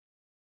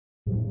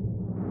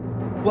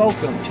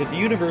Welcome to the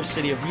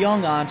University of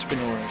Young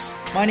Entrepreneurs.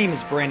 My name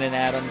is Brandon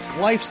Adams,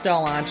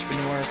 lifestyle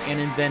entrepreneur and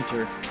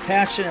inventor,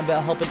 passionate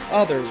about helping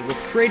others with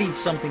creating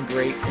something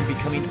great and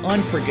becoming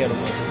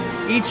unforgettable.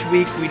 Each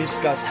week we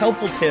discuss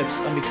helpful tips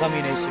on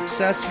becoming a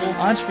successful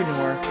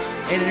entrepreneur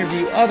and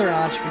interview other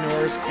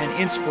entrepreneurs and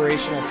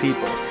inspirational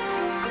people.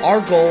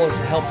 Our goal is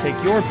to help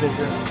take your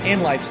business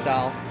and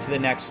lifestyle to the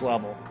next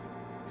level.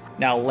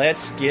 Now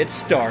let's get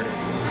started.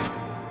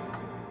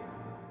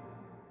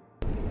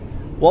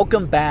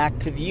 Welcome back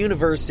to the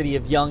University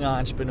of Young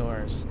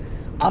Entrepreneurs.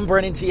 I'm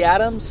Brennan T.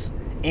 Adams,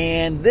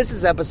 and this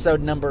is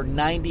episode number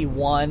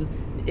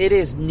 91. It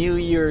is New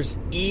Year's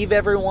Eve,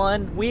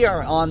 everyone. We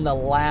are on the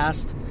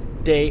last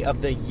day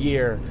of the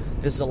year.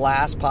 This is the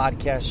last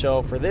podcast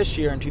show for this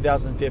year in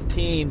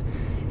 2015,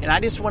 and I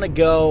just want to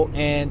go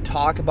and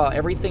talk about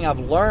everything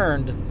I've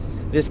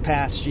learned this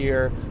past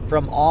year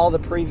from all the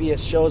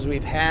previous shows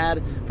we've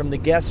had, from the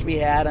guests we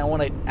had. I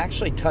want to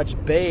actually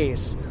touch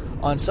base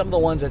on some of the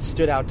ones that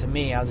stood out to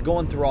me. I was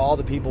going through all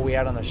the people we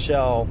had on the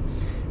show,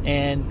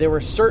 and there were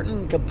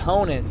certain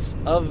components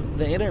of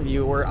the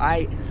interview where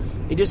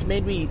it just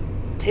made me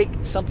take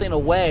something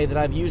away that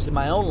I've used in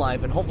my own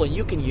life, and hopefully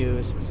you can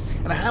use.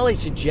 And I highly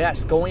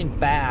suggest going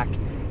back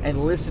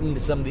and listening to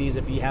some of these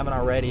if you haven't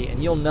already,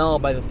 and you'll know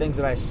by the things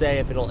that I say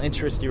if it'll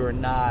interest you or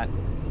not.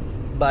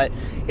 But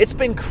it's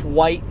been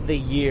quite the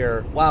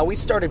year. Wow, we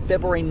started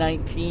February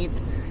 19th,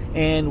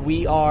 and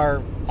we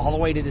are all the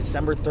way to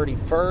December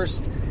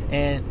 31st,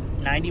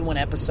 and 91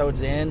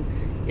 episodes in.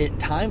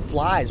 Time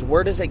flies.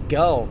 Where does it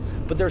go?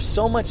 But there's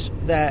so much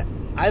that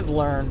I've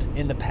learned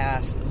in the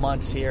past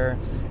months here,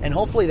 and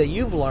hopefully that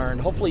you've learned.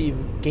 Hopefully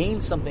you've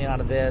gained something out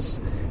of this,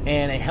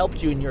 and it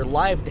helped you in your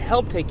life to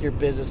help take your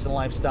business and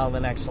lifestyle to the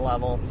next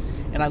level.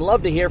 And I'd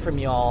love to hear from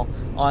you all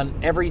on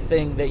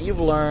everything that you've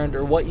learned,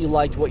 or what you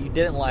liked, what you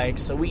didn't like,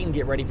 so we can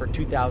get ready for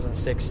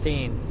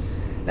 2016.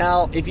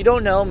 Now, if you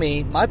don't know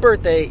me, my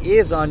birthday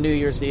is on New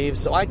Year's Eve,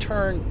 so I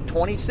turned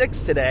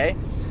 26 today,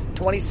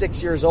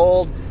 26 years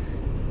old.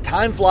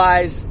 Time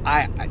flies.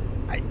 I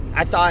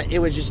thought it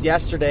was just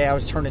yesterday I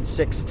was turning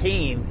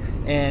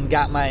 16 and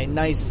got my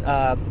nice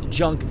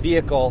junk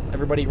vehicle.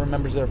 Everybody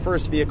remembers their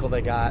first vehicle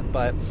they got,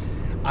 but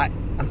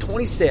I'm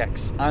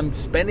 26. I'm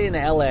spending in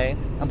LA.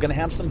 I'm going to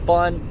have some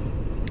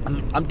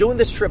fun. I'm doing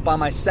this trip by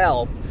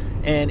myself,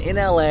 and in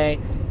LA,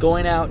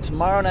 going out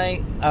tomorrow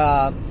night,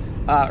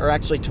 or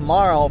actually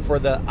tomorrow for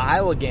the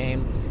Iowa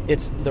game.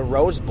 It's the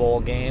Rose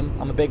Bowl game.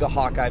 I'm a big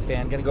Hawkeye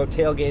fan. Going to go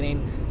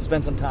tailgating,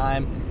 spend some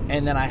time,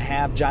 and then I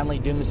have John Lee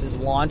Dumas'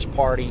 launch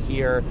party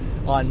here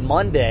on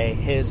Monday,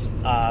 his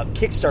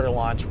Kickstarter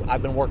launch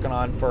I've been working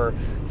on for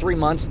 3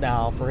 months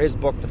now for his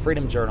book, The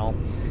Freedom Journal,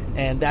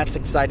 and that's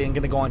exciting. I'm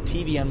going to go on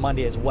TV on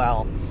Monday as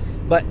well.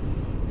 But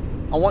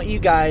I want you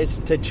guys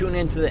to tune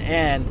in to the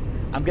end.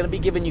 I'm going to be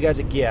giving you guys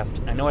a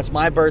gift. I know it's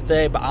my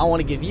birthday, but I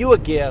want to give you a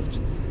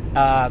gift.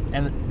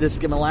 And this is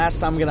going to be the last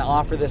time I'm going to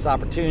offer this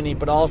opportunity,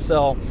 but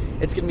also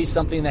it's going to be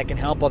something that can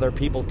help other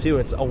people too.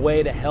 It's a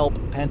way to help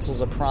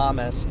Pencils of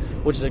Promise,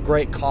 which is a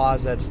great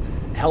cause that's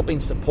helping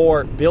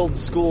support, build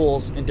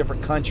schools in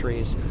different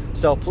countries.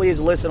 So please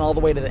listen all the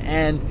way to the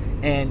end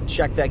and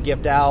check that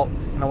gift out.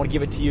 And I want to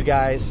give it to you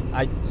guys.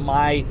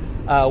 My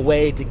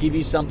way to give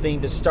you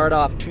something to start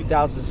off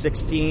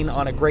 2016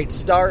 on a great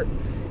start,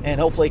 and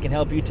hopefully it can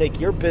help you take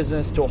your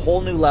business to a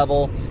whole new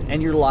level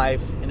and your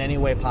life in any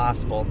way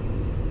possible.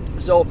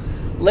 So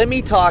let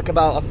me talk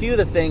about a few of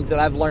the things that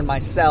I've learned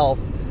myself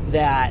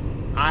that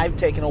I've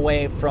taken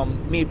away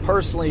from me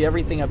personally,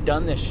 everything I've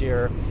done this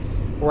year,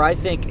 where I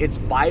think it's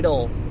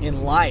vital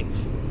in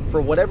life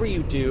for whatever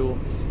you do,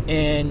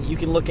 and you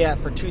can look at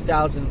for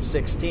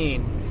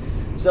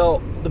 2016.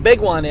 So the big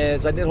one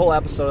is, I did a whole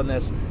episode on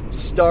this,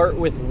 start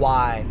with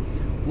why.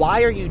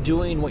 Why are you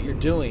doing what you're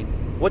doing?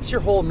 What's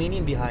your whole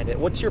meaning behind it?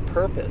 What's your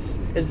purpose?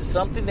 Is it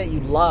something that you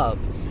love?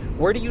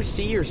 Where do you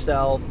see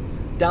yourself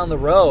down the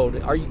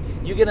road? Are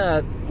you going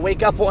to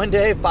wake up one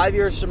day 5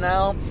 years from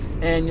now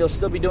and you'll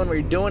still be doing what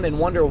you're doing and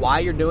wonder why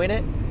you're doing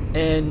it,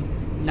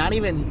 and not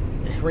even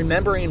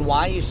remembering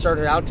why you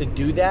started out to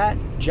do that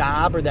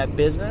job or that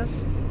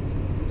business?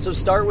 So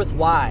start with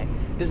why.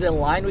 Does it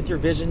align with your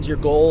visions, your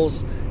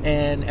goals,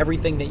 and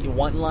everything that you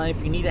want in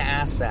life? You need to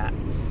ask that,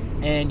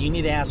 and you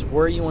need to ask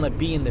where you want to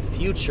be in the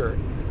future.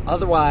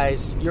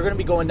 Otherwise, you're going to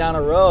be going down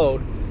a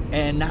road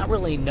and not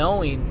really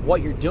knowing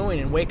what you're doing,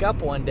 and wake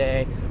up one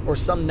day or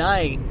some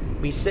night,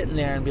 be sitting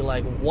there and be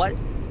like, what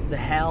the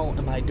hell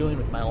am I doing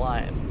with my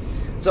life?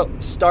 So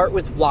start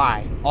with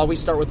why. Always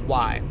start with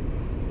why.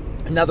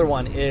 Another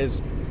one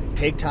is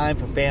take time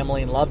for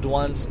family and loved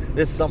ones.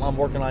 This is something I'm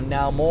working on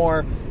now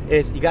more,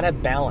 is you got to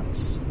have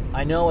balance.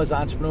 I know as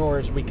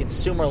entrepreneurs, we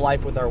consume our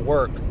life with our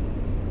work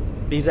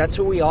because that's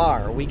who we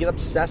are. We get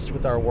obsessed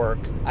with our work.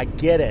 I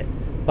get it.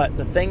 But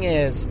the thing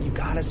is, you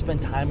got to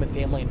spend time with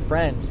family and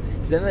friends.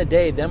 Because at the end of the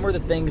day, them are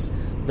the things,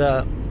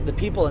 the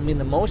people that mean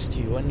the most to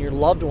you, and your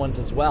loved ones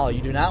as well.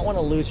 You do not want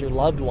to lose your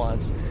loved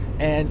ones.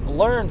 And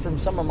learn from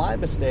some of my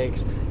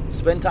mistakes.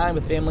 Spend time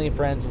with family and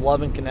friends,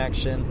 love and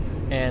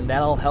connection, and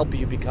that'll help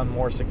you become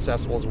more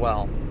successful as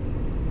well.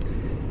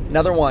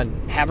 Another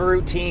one, have a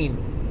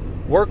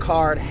routine. Work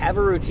hard, have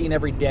a routine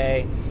every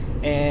day.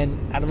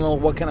 And I don't know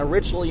what kind of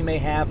ritual you may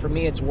have. For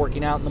me, it's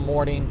working out in the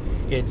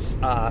morning. It's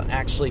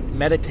actually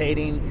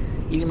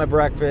meditating, eating my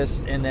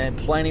breakfast, and then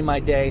planning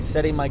my day,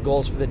 setting my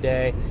goals for the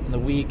day and the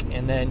week,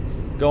 and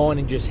then going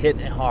and just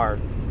hitting it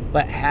hard.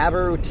 But have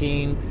a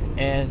routine.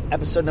 And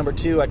episode number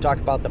 2, I talk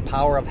about the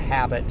power of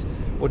habit,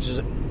 which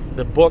is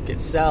the book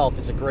itself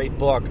is a great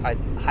book. I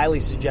highly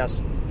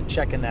suggest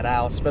checking that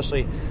out,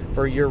 especially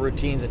for your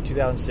routines in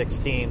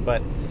 2016.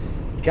 But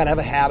you got to have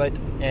a habit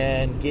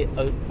and get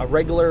a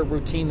regular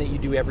routine that you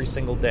do every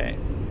single day.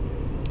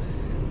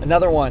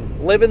 Another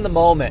one, live in the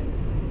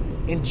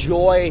moment.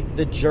 Enjoy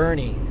the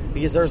journey,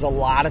 because there's a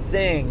lot of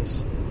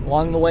things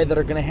along the way that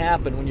are going to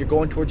happen when you're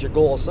going towards your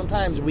goals.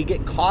 Sometimes we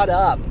get caught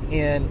up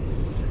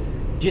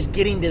in just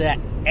getting to that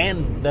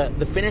end,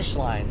 the finish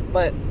line.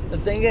 But the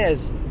thing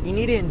is, you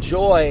need to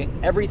enjoy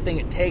everything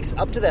it takes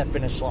up to that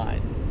finish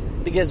line.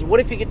 Because what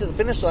if you get to the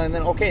finish line and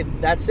then, okay,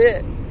 that's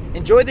it.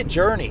 Enjoy the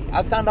journey.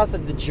 I've found out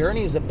that the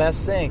journey is the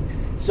best thing.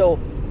 So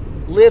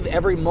live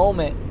every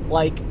moment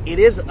like it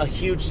is a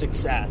huge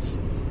success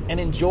and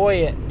enjoy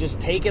it. Just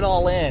take it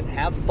all in.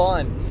 Have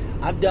fun.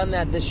 I've done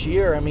that this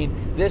year. I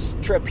mean, this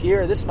trip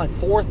here, this is my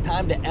 4th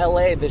time to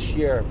LA this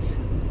year.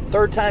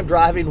 3rd time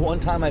driving, 1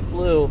 time I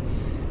flew.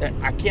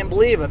 I can't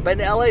believe it. I've been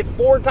to LA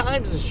 4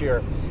 times this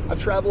year.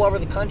 I've traveled all over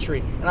the country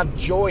and I've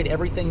enjoyed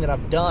everything that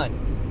I've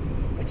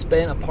done. It's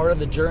been a part of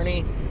the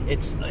journey.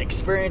 It's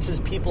experiences,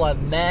 people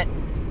I've met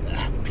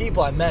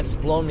has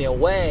blown me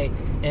away,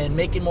 and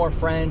making more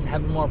friends,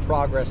 having more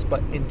progress,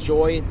 but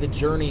enjoy the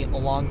journey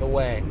along the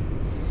way.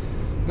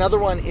 Another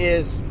one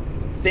is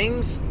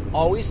things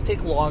always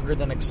take longer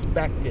than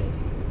expected.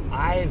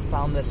 I've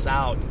found this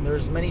out.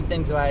 There's many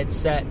things that I had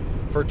set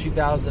for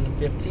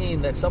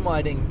 2015 that some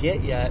I didn't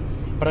get yet,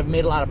 but I've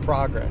made a lot of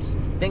progress.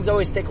 Things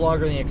always take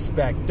longer than you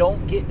expect.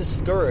 Don't get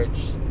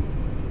discouraged.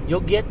 You'll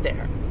get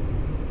there,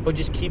 but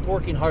just keep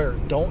working harder.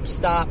 Don't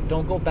stop.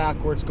 Don't go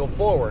backwards. Go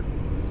forward.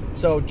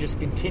 So just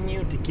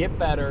continue to get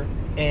better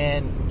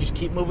and just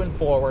keep moving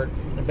forward.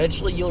 And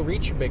eventually you'll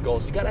reach your big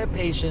goals. You got to have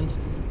patience,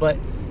 but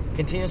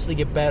continuously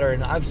get better.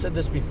 And I've said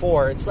this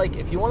before. It's like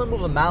if you want to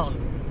move a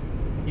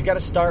mountain, you got to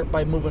start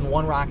by moving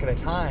one rock at a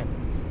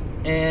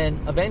time.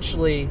 And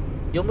eventually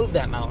you'll move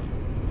that mountain.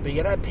 But you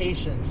got to have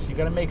patience. You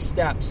got to make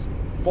steps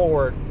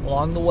forward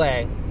along the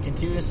way.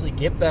 Continuously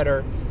get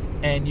better,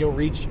 and you'll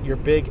reach your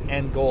big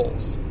end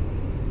goals.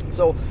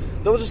 So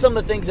those are some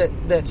of the things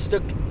that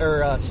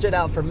stood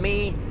out for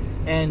me,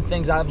 and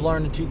things I've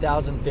learned in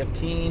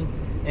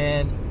 2015.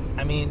 And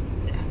I mean,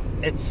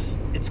 it's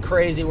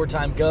crazy where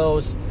time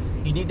goes.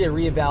 You need to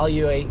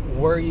reevaluate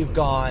where you've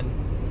gone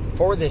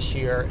for this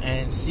year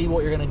and see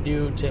what you're going to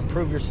do to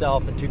improve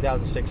yourself in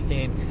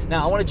 2016.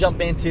 Now, I want to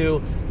jump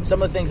into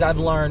some of the things I've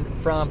learned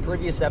from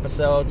previous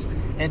episodes,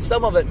 and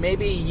some of it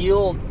maybe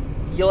you'll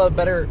have a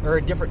better or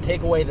a different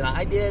takeaway than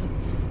I did,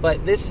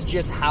 but this is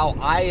just how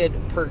I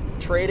had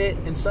portrayed it.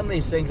 And some of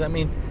these things, I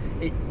mean,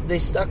 they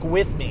stuck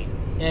with me,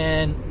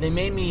 and they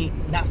made me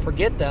not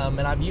forget them,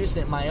 and I've used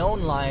it in my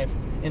own life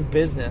in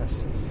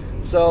business.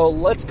 So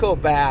let's go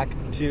back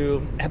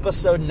to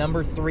episode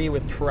number 3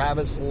 with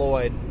Travis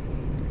Lloyd.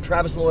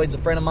 Travis Lloyd's a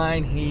friend of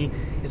mine. He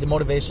is a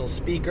motivational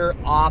speaker,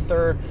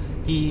 author.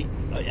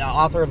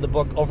 Author of the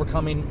book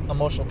Overcoming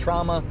Emotional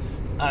Trauma.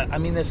 I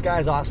mean, this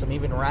guy's awesome. He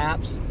even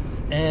raps.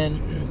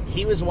 And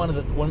he was one of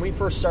the, when we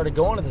first started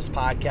going to this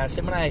podcast,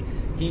 him and I,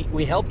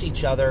 we helped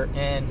each other,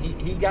 and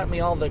he got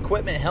me all the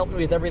equipment, helped me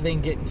with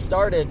everything getting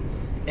started,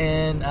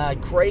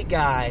 and great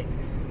guy.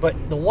 But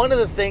one of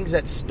the things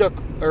that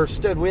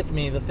stood with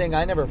me, the thing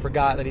I never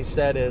forgot that he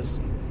said is,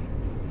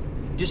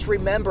 just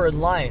remember in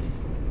life,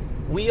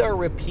 we are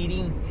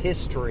repeating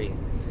history.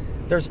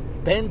 There's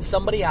been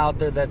somebody out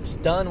there that's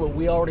done what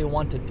we already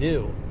want to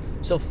do.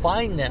 So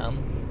find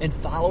them and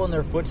follow in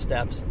their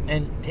footsteps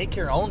and take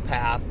your own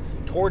path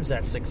towards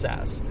that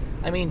success.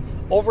 I mean,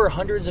 over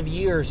hundreds of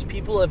years,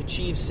 people have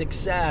achieved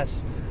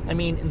success, I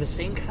mean, in the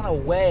same kind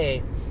of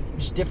way,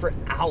 just different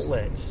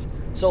outlets.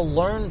 So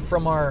learn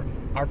from our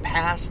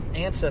past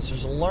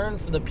ancestors, learn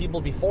from the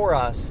people before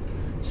us,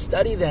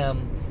 study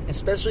them,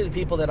 especially the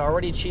people that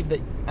already achieved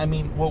that. I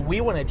mean, what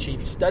we want to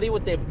achieve, study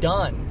what they've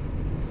done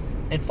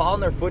and follow in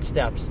their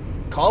footsteps.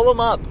 Call them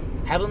up,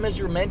 have them as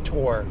your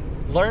mentor,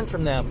 learn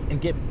from them, and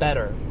get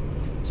better.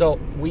 So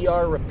we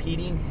are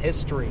repeating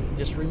history.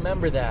 Just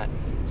remember that.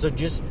 So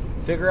just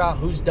figure out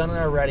who's done it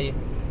already,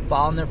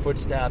 follow in their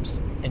footsteps,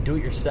 and do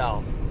it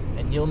yourself.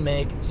 And you'll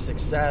make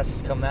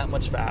success come that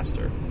much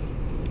faster.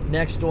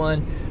 Next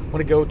one, I want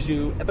to go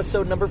to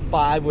episode number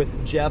 5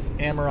 with Jeff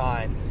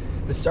Amorine,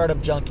 the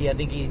startup junkie. I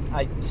think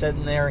I said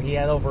in there he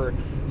had over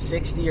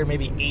 60 or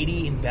maybe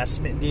 80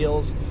 investment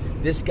deals.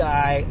 This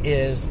guy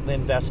is the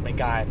investment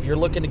guy. If you're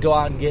looking to go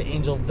out and get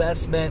angel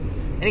investment,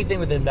 anything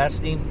with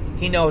investing,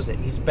 he knows it.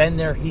 He's been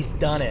there. He's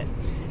done it.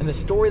 And the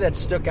story that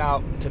stood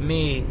out to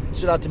me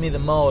the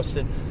most,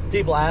 and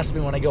people ask me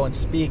when I go and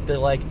speak, they're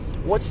like,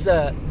 what's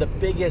the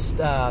biggest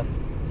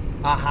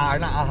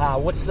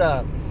what's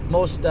the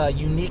most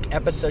unique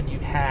episode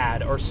you've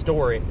had or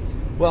story?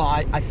 Well,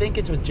 I think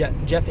it's with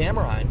Jeff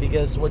Ammerheim,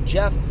 because what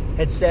Jeff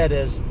had said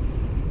is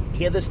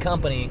he had this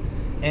company,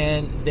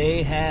 and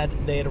they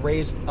had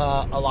raised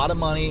a lot of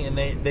money, and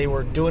they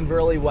were doing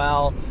really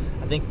well.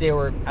 I think they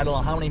were, I don't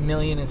know how many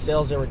million in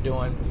sales they were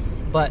doing,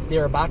 but they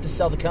were about to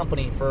sell the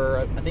company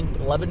for, I think,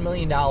 $11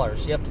 million.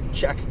 You have to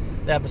check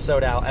the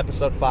episode out,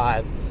 episode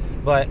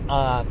 5. But,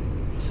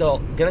 so,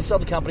 going to sell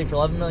the company for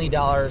 $11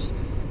 million.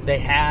 They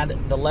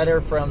had the letter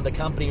from the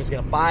company who was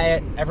going to buy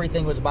it.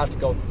 Everything was about to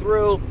go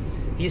through.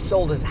 He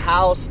sold his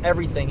house,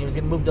 everything. He was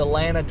going to move to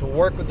Atlanta to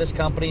work with this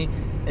company.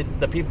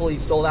 The people he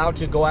sold out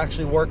to go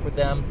actually work with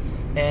them.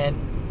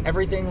 And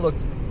everything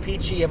looked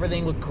peachy.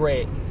 Everything looked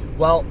great.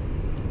 Well,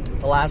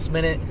 the last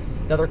minute,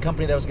 the other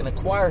company that was going to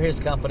acquire his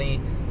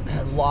company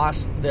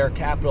lost their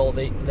capital.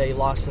 They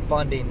lost the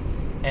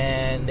funding,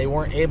 and they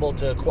weren't able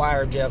to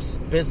acquire Jeff's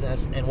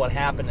business. And what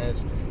happened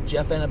is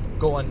Jeff ended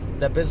up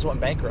that business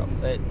went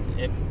bankrupt.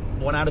 It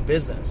went out of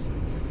business.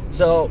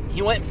 So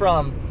he went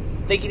from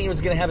thinking he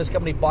was going to have his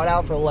company bought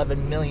out for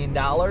 $11 million and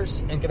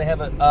going to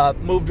have it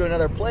moved to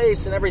another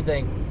place and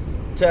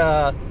everything,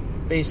 to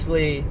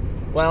basically,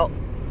 well,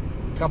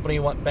 company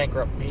went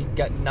bankrupt. He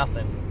got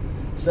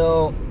nothing.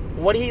 So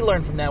what he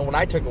learned from that, what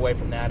I took away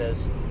from that,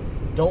 is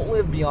don't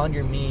live beyond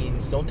your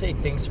means. Don't take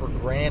things for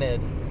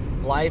granted.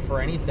 Life or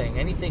anything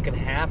can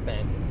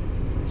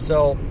happen.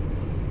 So,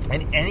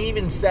 and he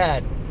even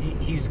said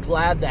he's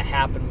glad that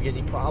happened, because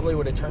he probably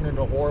would have turned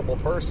into a horrible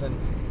person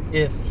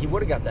if he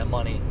would have got that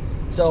money.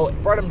 So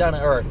it brought him down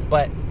to earth.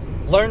 But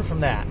learn from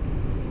that.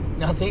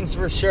 Nothing's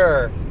for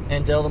sure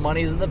until the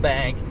money's in the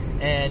bank,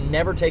 and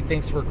never take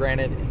things for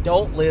granted.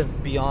 Don't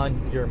live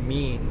beyond your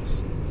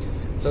means.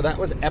 So that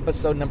was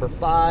episode number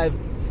 5.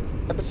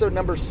 Episode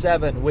number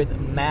 7 with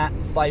Matt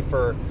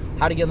Pfeiffer,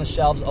 how to get on the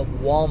shelves of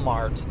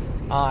Walmart.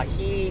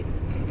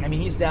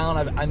 He's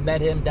down. I met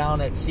him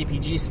down at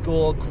CPG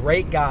school.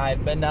 Great guy.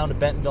 I've been down to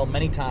Bentonville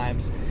many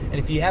times. And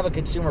if you have a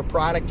consumer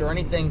product or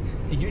anything,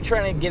 if you're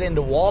trying to get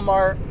into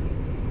Walmart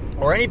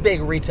or any big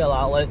retail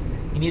outlet,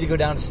 you need to go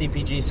down to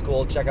CPG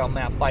school. Check out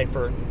Matt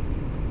Pfeiffer.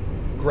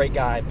 Great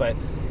guy. But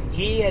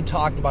he had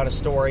talked about a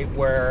story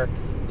where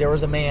there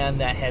was a man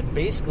that had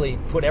basically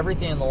put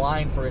everything on the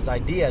line for his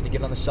idea to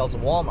get on the shelves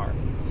of Walmart.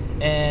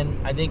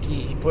 And I think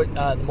he put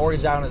the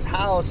mortgage down on his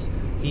house.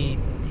 He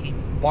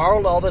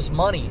borrowed all this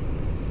money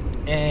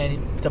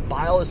and to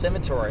buy all this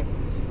inventory,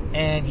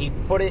 and he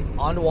put it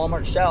onto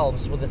Walmart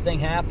shelves. Well, the thing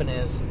happened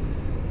is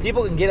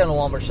people can get on the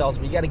Walmart shelves,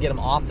 but you got to get them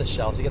off the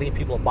shelves. You got to get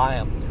people to buy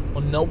them.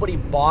 Well, nobody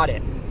bought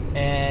it,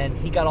 and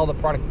he got all the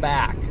product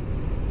back.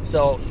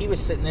 So he was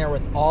sitting there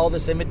with all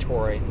this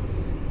inventory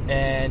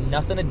and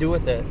nothing to do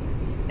with it,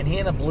 and he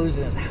ended up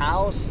losing his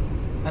house.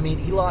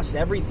 He lost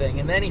everything,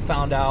 and then he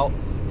found out,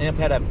 ended up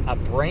had a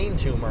brain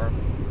tumor,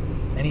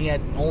 and he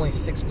had only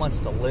 6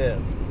 months to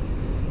live.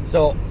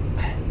 So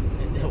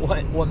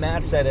what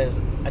Matt said is,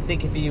 I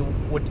think if he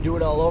would do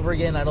it all over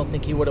again, I don't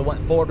think he would have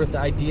went forward with the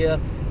idea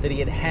that he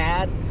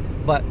had.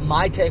 But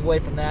my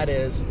takeaway from that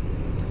is,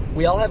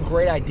 we all have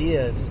great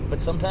ideas, but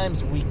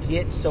sometimes we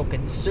get so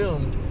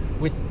consumed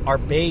with our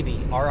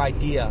baby, our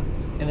idea,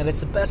 and that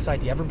it's the best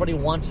idea. Everybody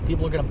wants it.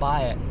 People are going to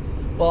buy it.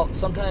 Well,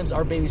 sometimes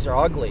our babies are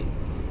ugly,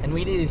 and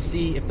we need to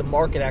see if the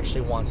market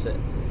actually wants it.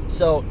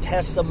 So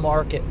test the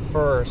market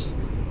first.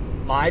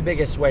 My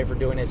biggest way for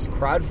doing it is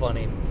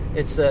crowdfunding.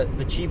 It's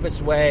the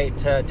cheapest way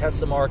to test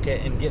the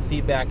market and get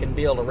feedback and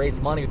be able to raise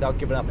money without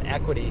giving up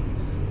equity.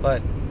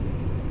 But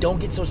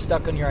don't get so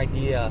stuck on your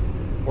idea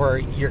where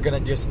you're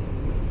going to just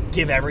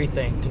give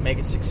everything to make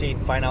it succeed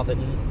and find out that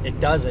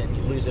it doesn't and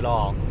you lose it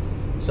all.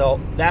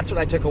 So that's what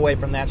I took away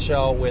from that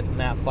show with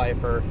Matt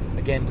Pfeiffer.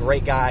 Again,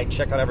 great guy.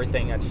 Check out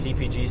everything at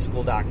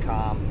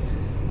cpgschool.com.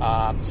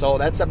 So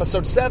that's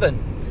episode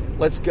 7.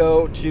 Let's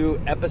go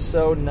to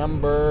episode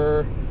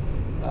number...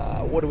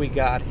 what do we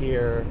got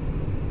here?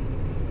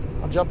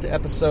 I'll jump to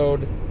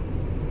episode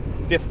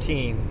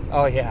 15.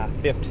 Oh, yeah,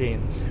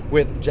 15.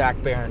 With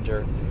Jack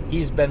Barringer.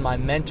 He's been my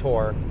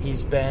mentor.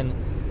 He's been...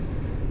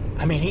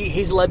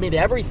 he's led me to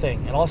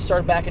everything. It all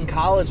started back in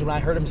college when I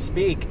heard him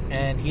speak.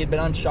 And he had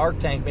been on Shark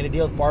Tank, made a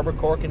deal with Barbara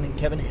Corcoran and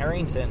Kevin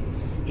Harrington.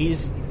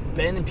 He's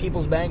been in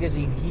People's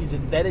Magazine. He's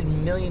vetted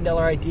 $1 million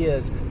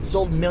ideas,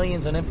 sold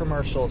millions on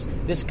infomercials.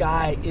 This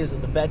guy is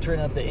the veteran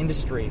of the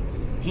industry.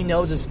 He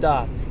knows his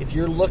stuff. If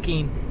you're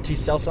looking to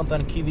sell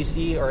something on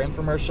QVC or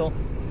infomercial,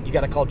 you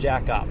got to call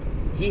Jack up.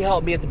 He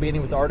helped me at the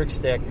beginning with Arctic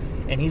Stick,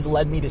 and he's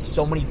led me to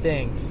so many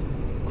things.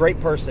 Great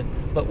person.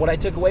 But what I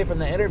took away from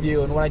the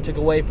interview and what I took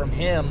away from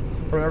him,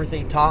 from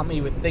everything he taught me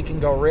with Think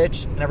and Go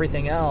Rich and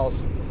everything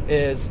else,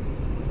 is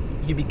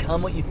you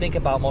become what you think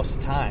about most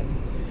of the time.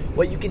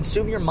 What you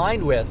consume your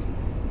mind with,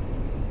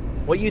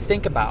 what you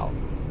think about,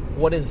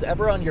 what is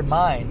ever on your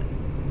mind,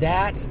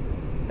 that's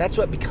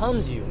what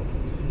becomes you.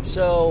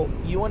 So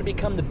you want to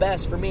become the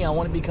best. For me, I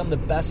want to become the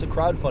best at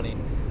crowdfunding.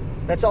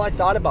 That's all I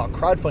thought about,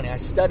 crowdfunding. I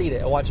studied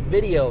it. I watched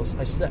videos.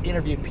 I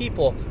interviewed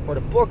people, wrote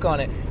a book on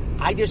it.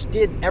 I just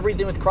did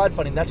everything with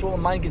crowdfunding. That's what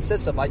my mind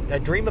consists of. I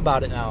dream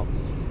about it now.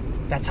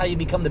 That's how you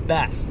become the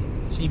best.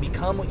 So you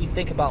become what you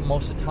think about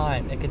most of the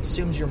time. It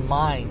consumes your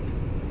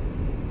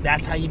mind.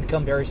 that's how you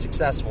become very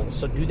successful.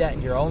 So do that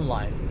in your own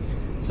life.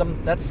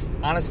 That's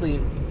honestly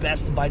the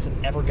best advice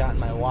I've ever gotten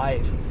in my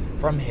life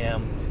from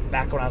him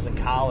back when I was in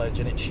college,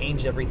 and it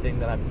changed everything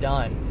that I've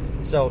done.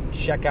 So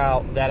check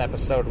out that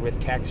episode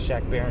with Cactus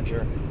Jack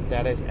Behringer.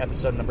 That is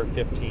episode number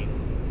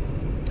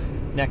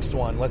 15. Next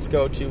one, let's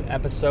go to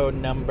episode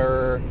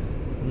number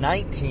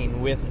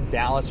 19 with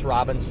Dallas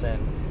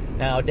Robinson.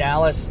 Now,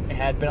 Dallas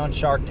had been on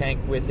Shark Tank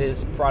with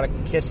his product,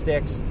 the Kiss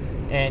Sticks,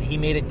 and he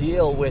made a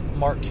deal with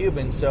Mark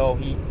Cuban. So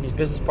he's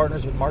business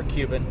partners with Mark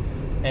Cuban,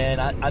 and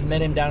I've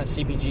met him down at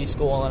CPG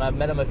school, and I've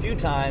met him a few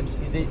times.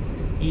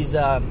 He's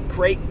a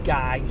great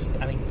guy. He's,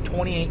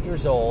 28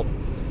 years old,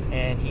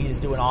 and he's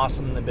doing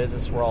awesome in the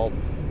business world.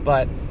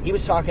 But he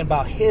was talking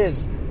about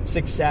his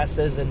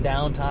successes and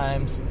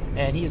downtimes,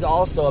 and he's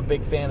also a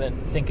big fan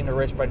of Think and Grow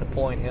Rich by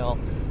Napoleon Hill.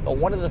 But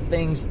one of the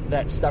things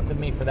that stuck with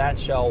me for that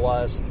show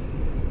was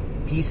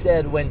he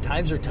said when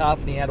times are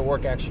tough and he had to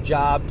work an extra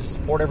job to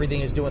support everything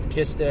he was doing with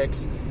Kiss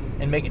Sticks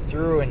and make it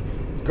through, and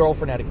his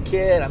girlfriend had a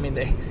kid,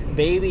 the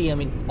baby,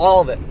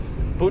 all of it,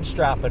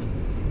 bootstrapping.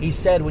 He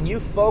said when you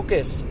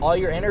focus all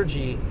your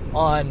energy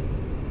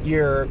on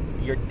your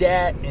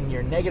debt and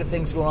your negative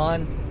things going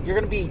on, you're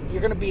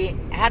gonna be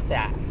at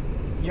that.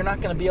 You're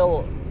not gonna be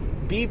able to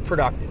be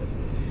productive.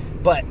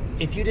 But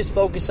if you just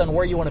focus on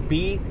where you want to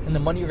be and the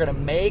money you're gonna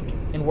make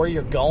and where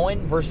you're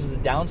going versus the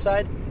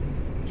downside,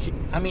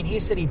 he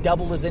said he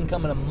doubled his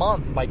income in a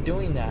month by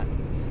doing that.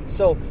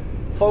 So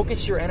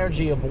focus your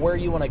energy of where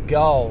you want to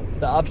go,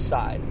 the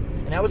upside.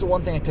 And that was the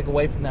one thing I took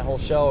away from that whole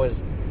show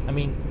is,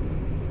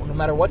 no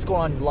matter what's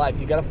going on in your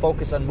life, you got to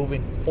focus on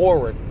moving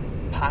forward,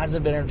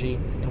 positive energy,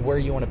 and where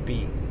you want to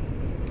be.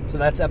 So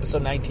that's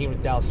episode 19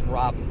 with Dallas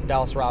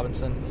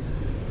Robinson.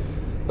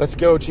 Let's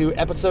go to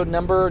episode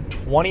number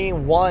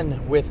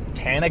 21 with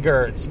Tana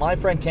Gertz. My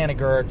friend Tana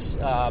Gertz,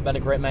 been a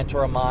great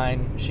mentor of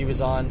mine. She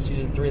was on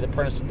season 3 of The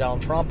Apprentice of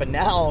Donald Trump, and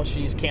now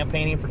she's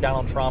campaigning for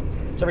Donald Trump.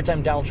 So every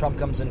time Donald Trump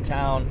comes in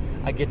town,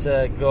 I get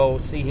to go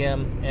see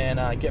him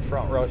and get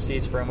front row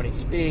seats for him when he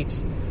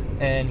speaks.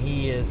 And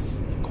he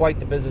is quite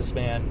the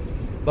businessman.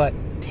 But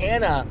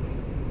Tana,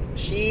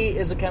 she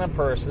is the kind of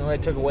person, what I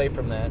took away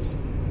from this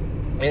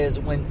is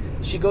when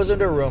she goes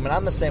into a room, and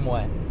I'm the same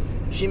way,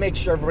 she makes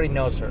sure everybody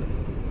knows her.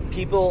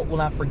 People will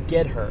not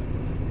forget her.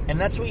 And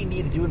that's what you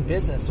need to do in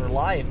business or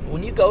life.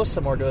 When you go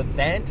somewhere to an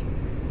event,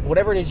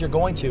 whatever it is you're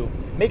going to,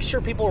 make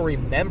sure people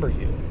remember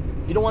you.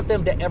 You don't want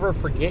them to ever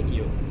forget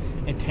you.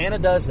 And Tana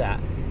does that.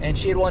 And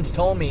she had once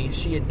told me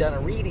she had done a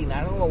reading.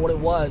 I don't know what it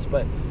was,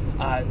 but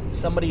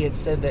somebody had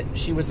said that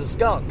she was a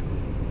skunk.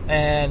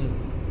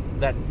 And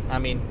that,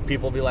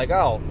 people will be like,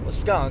 oh, a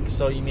skunk,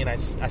 so you mean I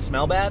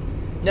smell bad?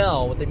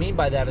 No, what they mean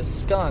by that is a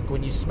skunk.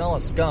 When you smell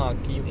a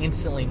skunk, you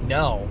instantly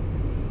know,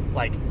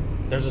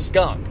 there's a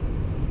skunk.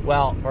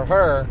 Well, for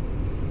her,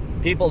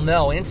 people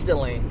know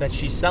instantly that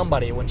she's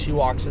somebody when she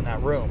walks in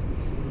that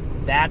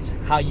room. That's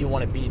how you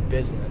want to be in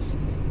business.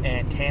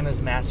 And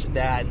Tana's mastered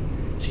that.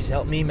 She's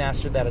helped me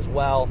master that as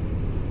well.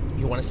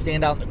 You want to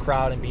stand out in the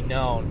crowd and be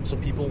known so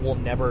people will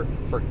never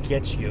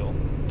forget you.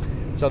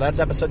 So that's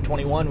episode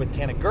 21 with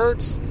Tana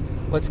Gertz.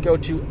 Let's go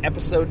to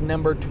episode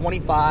number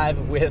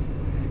 25 with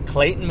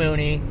Clayton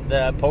Mooney,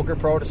 the poker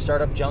pro to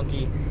startup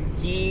junkie.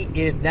 He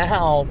is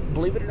now,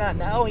 believe it or not,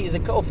 now he's a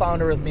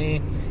co-founder with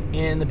me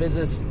in the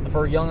business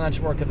for Young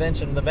Entrepreneur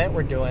Convention, the event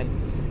we're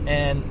doing.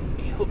 And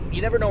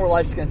you never know where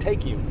life's going to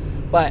take you.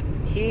 But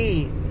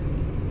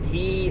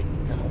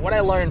what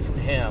I learned from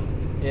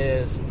him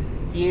is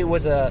he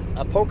was a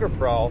poker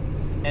pro,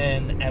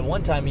 and at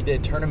one time he did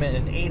a tournament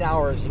in 8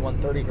 hours. He won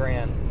 30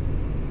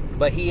 grand.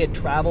 But he had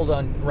traveled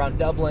around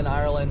Dublin,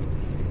 Ireland,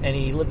 and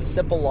he lived a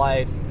simple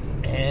life,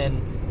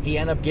 and he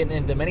ended up getting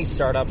into many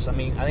startups. I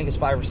think it's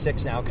 5 or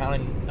 6 now,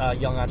 counting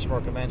Young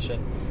Entrepreneur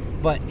Convention.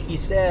 But he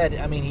said,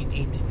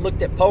 he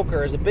looked at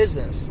poker as a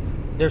business.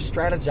 There's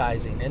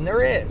strategizing, and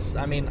there is.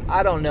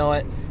 I don't know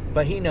it,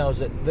 but he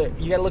knows it.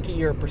 You got to look at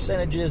your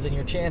percentages and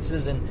your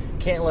chances, and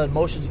can't let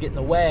emotions get in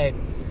the way.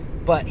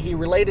 But he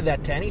related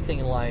that to anything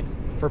in life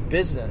for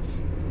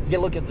business. You got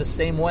to look at it the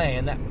same way.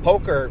 And that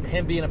poker,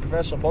 him being a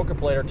professional poker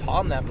player,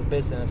 taught him that for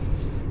business.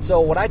 So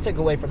what I took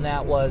away from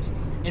that was,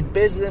 in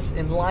business,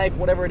 in life,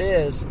 whatever it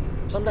is,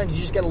 sometimes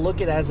you just got to look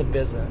at it as a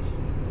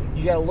business.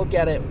 You got to look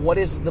at it, what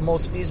is the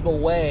most feasible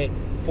way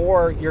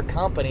for your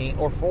company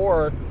or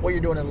for what you're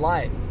doing in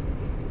life.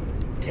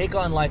 Take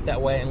on life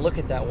that way and look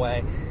at it that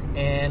way.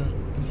 And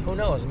who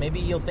knows, maybe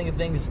you'll think of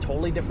things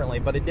totally differently,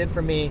 but it did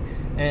for me.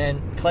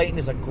 And Clayton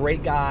is a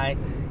great guy.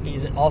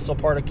 He's also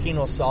part of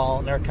Keno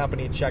Sol, their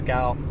company to check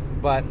out,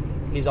 but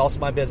he's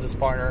also my business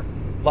partner.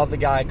 Love the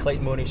guy,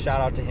 Clayton Mooney,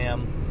 shout out to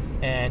him.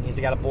 And he's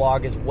got a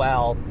blog as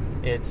well.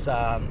 It's,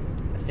 I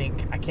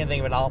can't think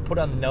of it, I'll put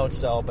it on the notes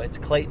though, but it's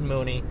Clayton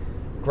Mooney,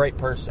 great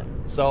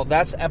person. So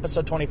that's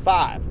episode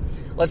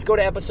 25. Let's go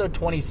to episode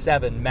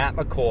 27, Matt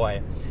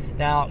McCoy.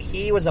 Now,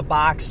 he was a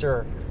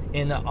boxer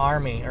in the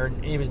Army, or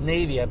he was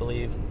Navy, I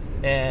believe,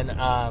 and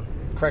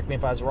correct me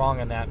if I was wrong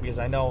on that, because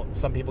I know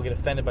some people get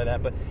offended by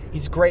that, but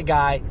he's a great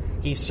guy.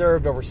 He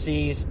served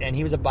overseas, and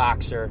he was a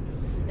boxer,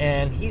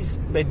 And he's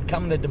been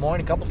coming to Des Moines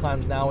a couple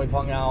times now. We've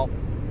hung out.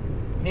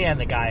 Man,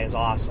 the guy is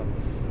awesome.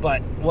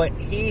 But what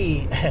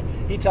he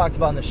talked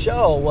about on the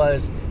show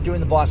was doing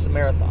the Boston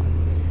Marathon.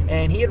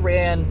 And he had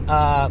ran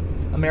a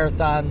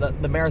marathon,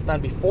 the marathon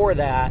before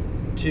that,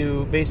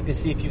 to basically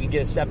see if you could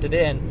get accepted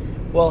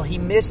in. Well, he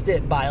missed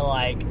it by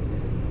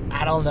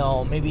I don't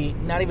know, maybe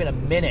not even a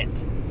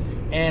minute.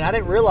 And I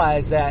didn't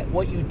realize that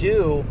what you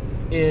do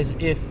is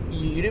if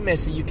you do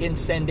miss it, you can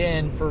send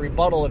in for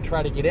rebuttal and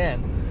try to get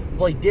in.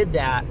 Well, he did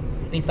that,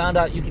 and he found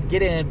out you could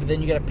get in, but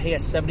then you got to pay a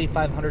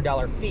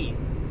 $7,500 fee.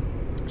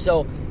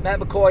 So Matt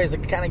McCoy is the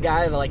kind of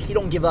guy that he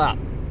don't give up.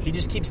 He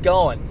just keeps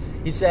going.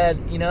 He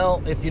said,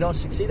 if you don't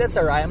succeed, that's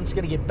all right. I'm just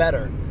going to get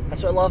better.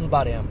 That's what I love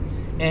about him.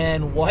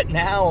 And what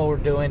now we're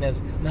doing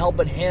is I'm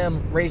helping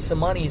him raise some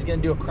money. He's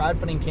going to do a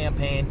crowdfunding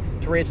campaign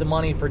to raise the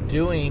money for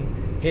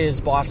doing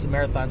his Boston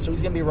Marathon. So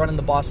he's going to be running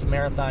the Boston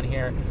Marathon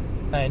here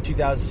in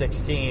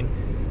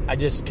 2016. I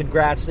just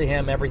congrats to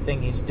him,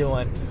 everything he's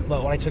doing.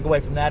 But what I took away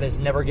from that is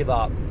never give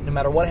up. No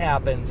matter what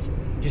happens,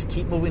 just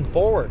keep moving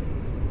forward.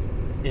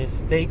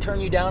 If they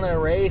turn you down in a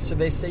race or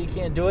they say you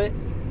can't do it,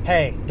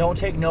 hey, don't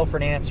take no for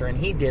an answer. And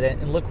he did it,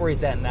 and look where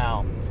he's at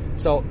now.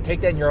 So take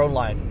that in your own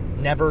life.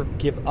 Never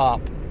give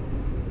up.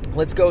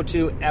 Let's go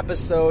to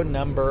episode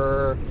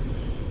number,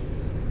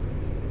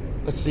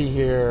 let's see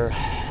here,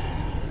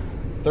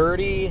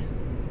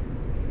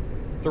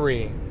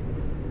 33.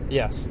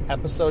 Yes,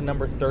 episode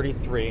number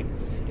 33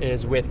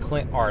 is with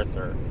Clint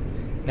Arthur.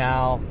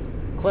 Now,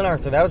 Clint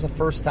Arthur, that was the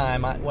first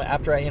time,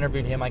 after I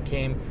interviewed him, I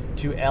came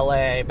to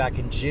LA back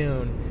in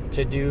June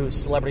to do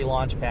Celebrity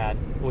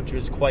Launchpad, which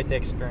was quite the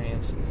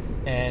experience.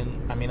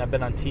 And, I've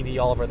been on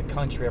TV all over the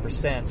country ever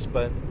since,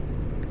 but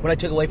what I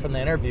took away from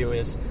the interview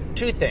is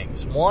two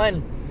things.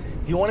 One,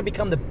 if you want to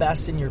become the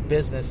best in your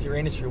business, your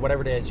industry,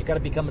 whatever it is, you got to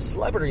become a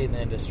celebrity in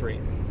the industry.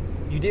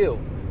 You do.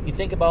 You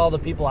think about all the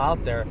people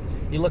out there.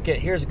 You look at,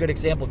 here's a good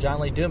example, John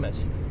Lee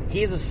Dumas.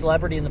 He's a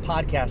celebrity in the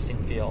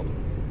podcasting field.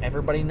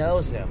 Everybody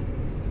knows him.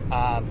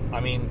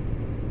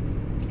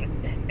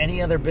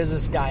 Any other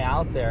business guy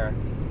out there,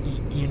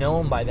 you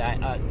know him by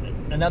that.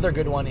 Another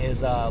good one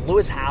is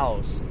Lewis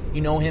Howes. You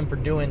know him for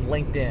doing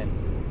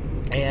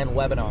LinkedIn and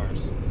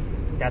webinars.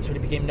 That's what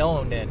he became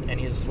known in, and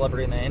he's a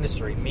celebrity in the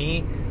industry.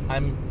 Me,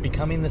 I'm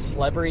becoming the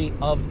celebrity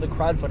of the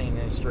crowdfunding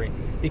industry.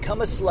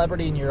 Become a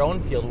celebrity in your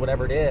own field,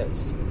 whatever it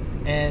is.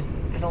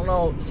 And I don't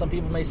know, some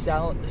people may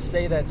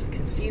say that's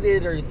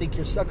conceited or you think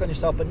you're stuck on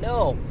yourself, but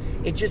no,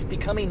 it's just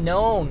becoming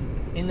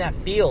known in that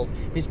field.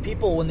 Because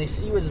people, when they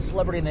see you as a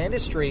celebrity in the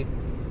industry,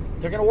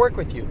 they're going to work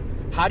with you.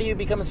 How do you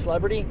become a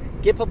celebrity?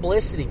 Get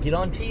publicity, get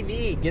on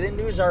TV, get in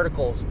news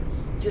articles,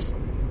 just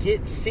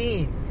get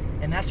seen.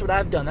 And that's what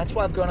I've done. That's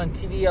why I've gone on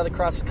TV all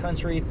across the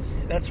country.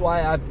 That's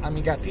why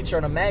I've got featured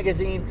on a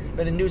magazine,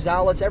 been in news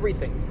outlets,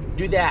 everything.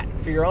 Do that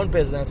for your own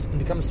business and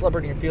become a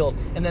celebrity in your field.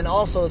 And then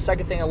also the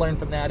second thing I learned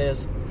from that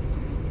is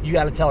you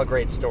got to tell a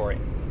great story.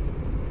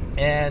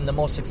 And the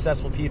most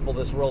successful people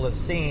this world has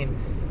seen,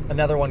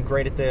 another one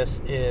great at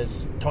this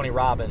is Tony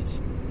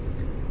Robbins.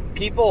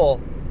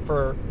 People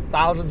for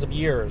thousands of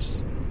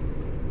years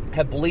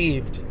have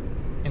believed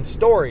in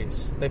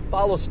stories. They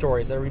follow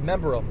stories. They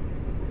remember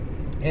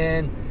them.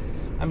 And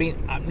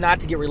not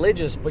to get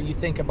religious, but you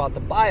think about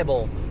the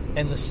Bible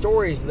and the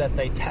stories that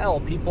they tell.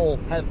 People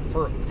have,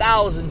 for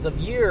thousands of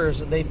years,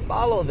 they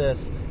follow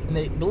this and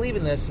they believe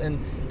in this, and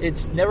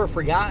it's never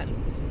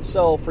forgotten.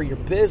 So for your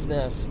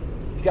business,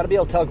 you got to be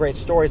able to tell great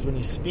stories when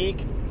you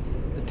speak.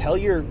 Tell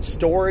your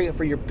story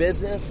for your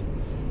business.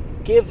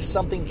 Give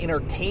something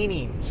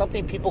entertaining,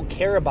 something people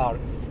care about.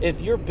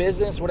 If your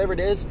business, whatever it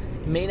is,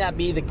 may not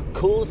be the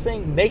coolest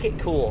thing, make it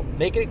cool.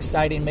 Make it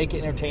exciting, make it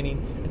entertaining,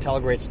 and tell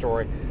a great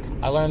story.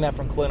 I learned that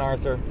from Clint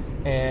Arthur,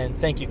 and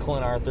thank you,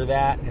 Clint Arthur.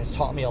 That has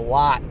taught me a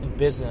lot in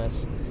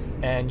business,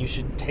 and you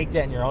should take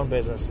that in your own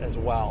business as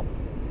well.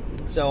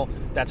 So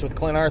that's with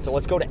Clint Arthur.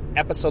 Let's go to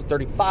episode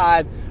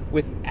 35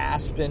 with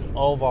Aspen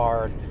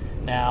Ovard.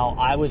 Now,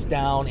 I was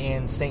down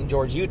in St.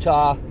 George,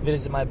 Utah,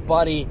 visiting my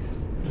buddy,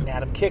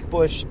 Adam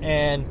Kickbush,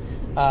 and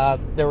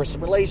there was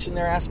some relation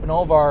there. Aspen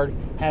Ovard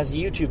has a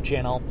YouTube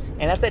channel,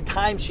 and at that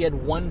time she had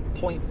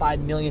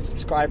 1.5 million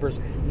subscribers.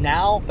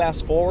 Now,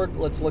 fast forward,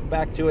 let's look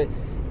back to it.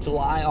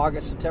 July,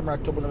 August, September,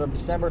 October, November,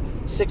 December,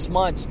 6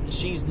 months.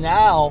 She's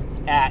now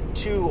at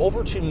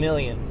over 2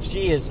 million.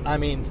 She is,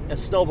 a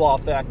snowball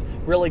effect,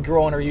 really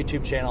growing her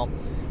YouTube channel.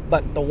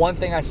 But the one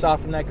thing I saw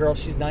from that girl,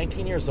 she's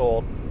 19 years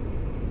old.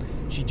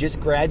 She just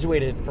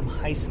graduated from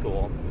high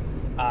school.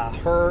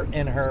 Her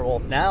and her,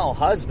 now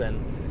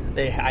husband,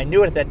 I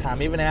knew it at that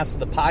time. I even asked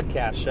the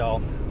podcast show,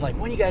 I'm like,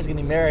 when are you guys going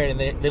to be married? And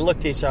they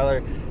looked at each other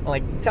and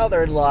like, tell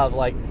they're in love.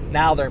 Like,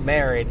 now they're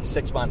married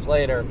 6 months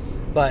later.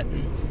 But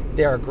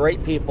they are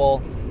great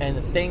people, and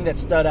the thing that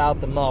stood out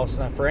the most,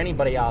 and for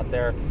anybody out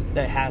there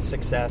that has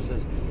success,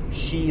 is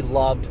she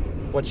loved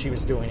what she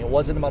was doing. It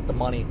wasn't about the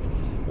money.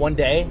 One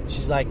day,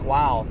 she's like,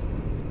 wow.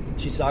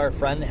 She saw her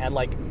friend that had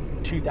like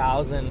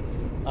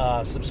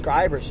 2,000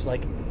 subscribers. She's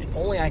like, if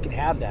only I could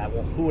have that.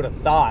 Well, who would have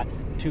thought?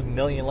 2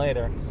 million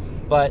later.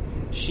 But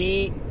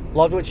she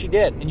loved what she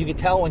did. And you could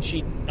tell when she,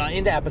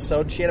 in the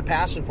episode, she had a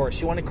passion for it.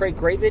 She wanted to create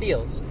great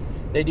videos.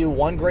 They do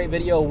one great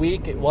video a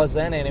week, it was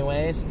then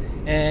anyways,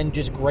 and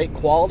just great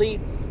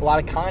quality, a lot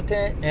of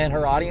content, and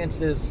her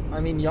audience is,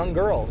 young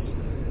girls.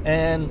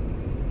 And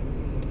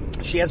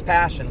she has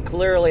passion.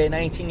 Clearly, at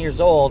 19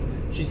 years old,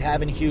 she's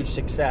having huge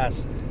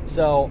success.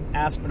 So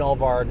Aspen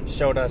Ovard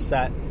showed us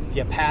that if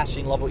you have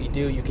passion, you love what you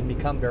do, you can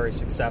become very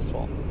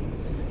successful.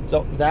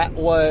 So that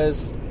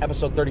was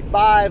episode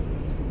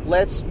 35.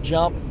 Let's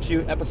jump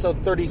to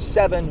episode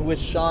 37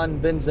 with Sean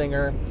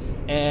Benzinger.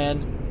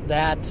 And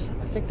that,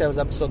 I think that was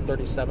episode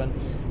 37.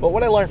 But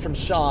what I learned from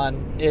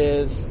Sean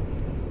is,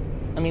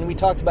 we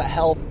talked about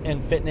health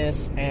and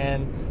fitness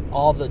and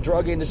all the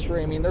drug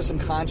industry. there's some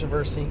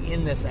controversy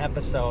in this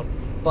episode.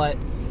 But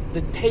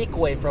the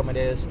takeaway from it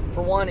is,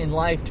 for one, in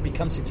life, to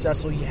become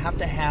successful, you have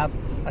to have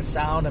a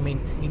sound.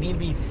 You need to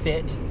be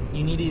fit.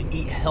 You need to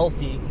eat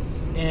healthy.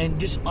 And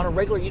just on a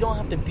regular, you don't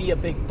have to be a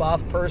big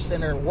buff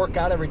person or work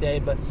out every day,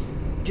 but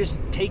just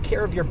take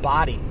care of your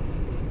body.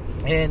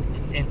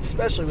 And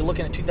especially we're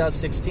looking at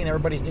 2016,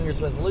 everybody's New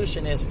Year's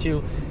resolution is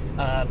to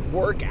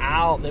work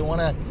out. They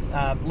want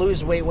to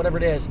lose weight, whatever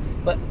it is.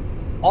 But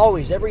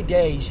always, every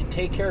day, you should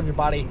take care of your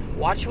body.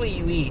 Watch what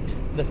you eat,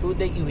 the food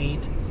that you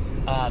eat,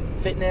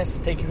 fitness,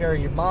 take care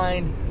of your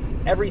mind,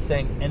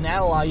 everything. And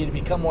that'll allow you to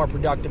become more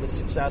productive and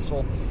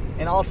successful.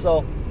 And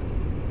also,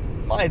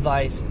 my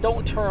advice,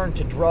 don't turn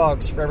to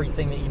drugs for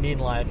everything that you need in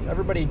life.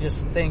 Everybody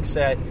just thinks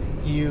that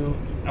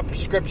a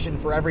prescription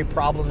for every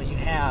problem that you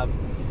have.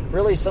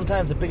 Really,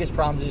 sometimes the biggest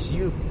problem is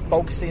you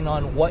focusing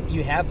on what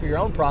you have for your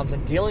own problems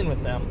and dealing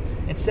with them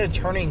instead of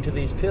turning to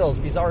these pills.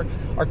 Because our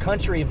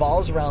country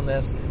evolves around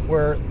this,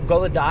 where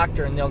go to the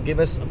doctor and they'll give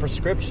us a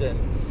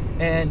prescription.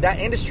 And that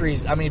industry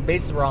is,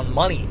 based around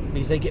money,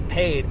 because they get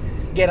paid.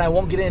 Again, I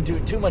won't get into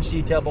too much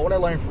detail, but what I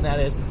learned from that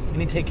is you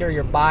need to take care of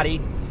your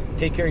body,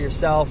 take care of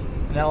yourself,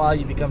 and that'll allow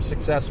you to become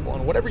successful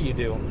in whatever you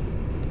do.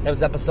 That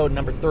was episode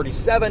number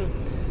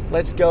 37.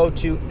 Let's go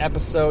to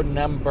episode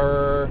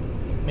number,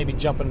 maybe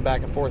jumping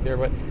back and forth here,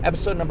 but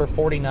episode number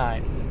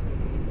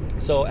 49.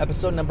 So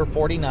episode number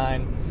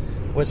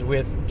 49 was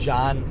with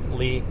John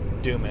Lee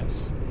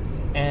Dumas.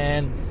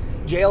 And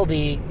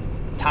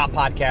JLD, top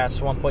podcast,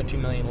 1.2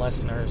 million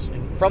listeners.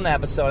 And from that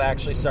episode, I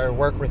actually started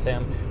work with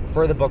him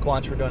for the book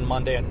launch we're doing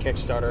Monday on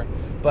Kickstarter.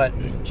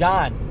 But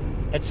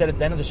John had said at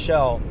the end of the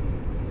show,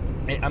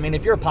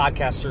 if you're a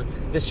podcaster,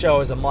 this show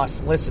is a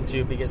must listen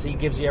to because he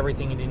gives you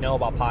everything you need to know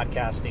about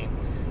podcasting.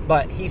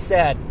 But he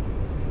said,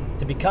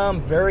 to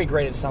become very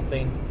great at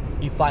something,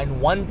 you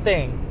find one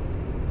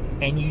thing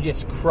and you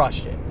just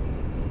crush it.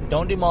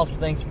 Don't do multiple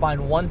things.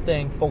 Find one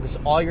thing, focus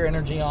all your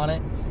energy on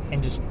it,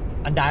 and just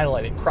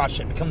annihilate it, crush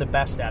it, become the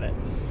best at it.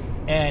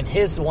 And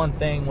his one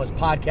thing was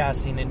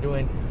podcasting and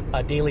doing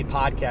a daily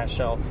podcast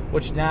show,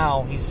 which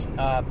now he's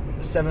a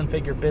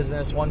 7-figure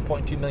business,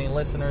 1.2 million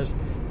listeners.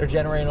 They're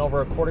generating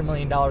over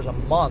 $250,000 a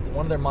month.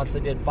 One of their months they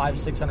did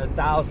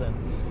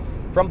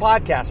 $500,000-$600,000 from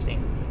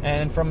podcasting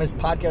and from his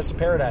podcast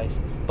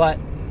Paradise. But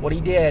what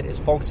he did is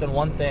focus on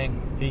one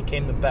thing. He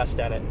became the best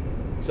at it.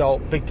 So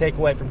big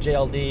takeaway from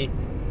JLD.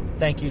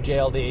 Thank you,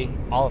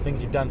 JLD. All the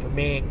things you've done for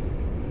me,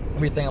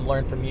 everything I've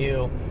learned from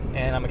you,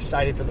 and I'm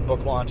excited for the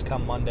book launch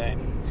come Monday.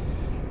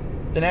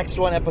 The next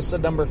one,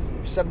 episode number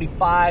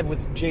 75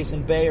 with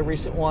Jason Bay, a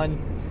recent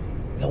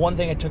one. The one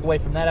thing I took away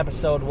from that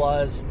episode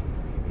was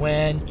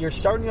when you're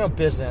starting your own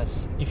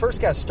business, you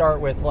first got to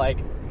start with,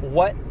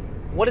 what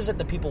is it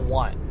that people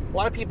want? A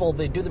lot of people,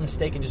 they do the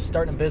mistake of just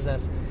starting a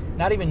business,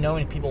 not even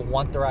knowing if people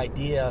want their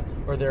idea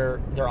or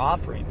their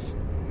offerings.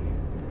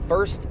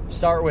 First,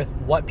 start with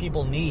what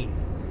people need.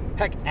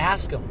 Heck,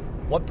 ask them,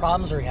 what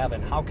problems are you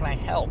having? How can I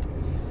help?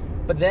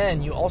 But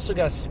then you also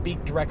got to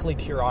speak directly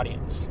to your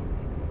audience.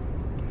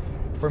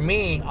 For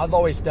me, I've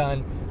always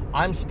done,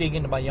 I'm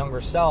speaking to my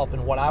younger self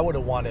and what I would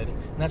have wanted.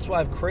 And that's why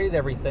I've created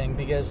everything,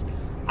 because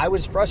I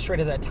was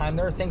frustrated at that time.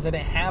 There are things I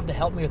didn't have to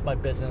help me with my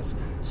business.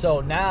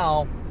 So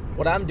now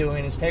what I'm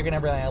doing is taking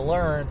everything I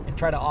learned and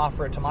try to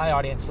offer it to my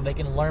audience so they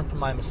can learn from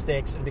my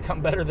mistakes and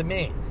become better than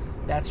me.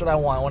 That's what I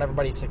want. I want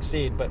everybody to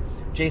succeed. But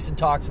Jason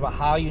talks about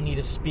how you need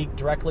to speak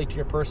directly to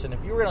your person.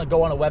 If you were going to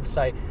go on a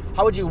website,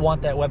 how would you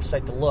want that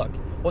website to look?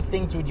 What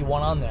things would you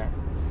want on there?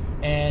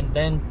 And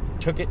then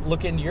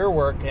look into your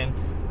work and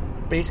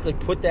basically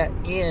put that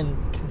in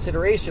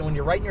consideration when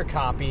you're writing your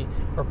copy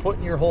or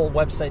putting your whole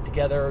website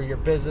together or your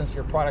business,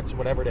 your products,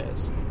 whatever it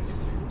is.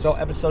 So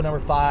episode number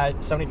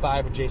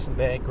 75 with Jason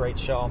Bay, great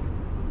show.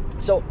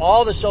 So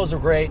all the shows are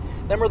great.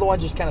 Them were the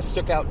ones just kind of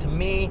stuck out to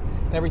me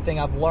and everything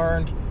I've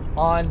learned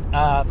on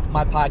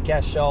my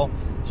podcast show.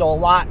 So a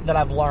lot that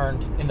I've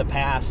learned in the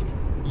past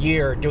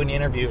year doing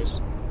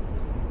interviews.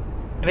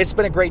 And it's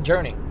been a great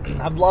journey.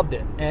 I've loved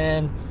it.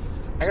 And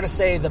I got to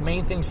say, the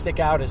main things stick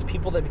out is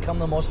people that become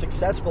the most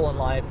successful in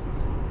life,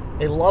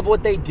 they love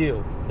what they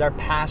do. They're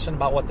passionate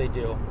about what they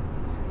do.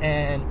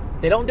 And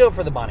they don't do it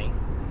for the money.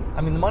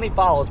 I mean, the money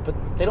follows, but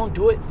they don't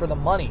do it for the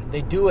money.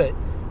 They do it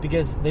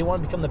because they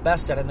want to become the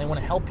best at it and they want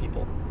to help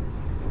people.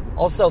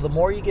 Also, the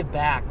more you give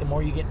back, the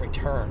more you get in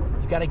return.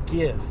 You got to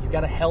give. You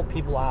got to help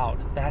people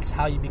out. That's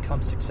how you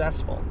become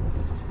successful.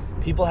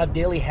 People have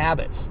daily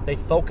habits. They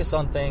focus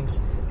on things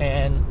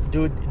and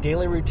do a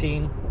daily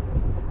routine,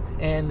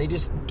 and they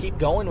just keep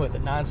going with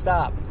it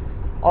nonstop.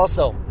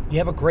 Also, you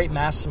have a great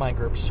mastermind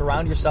group.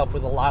 Surround yourself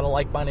with a lot of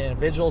like-minded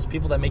individuals,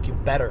 people that make you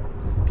better,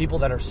 people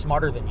that are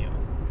smarter than you.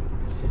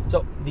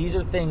 So these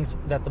are things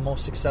that the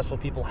most successful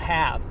people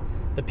have.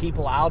 The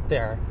people out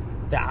there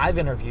that I've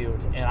interviewed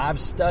and I've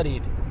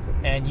studied,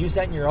 and use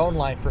that in your own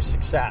life for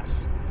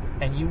success.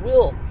 And you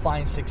will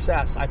find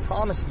success. I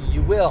promise you,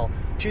 you will.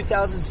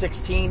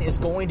 2016 is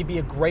going to be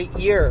a great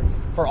year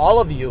for all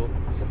of you.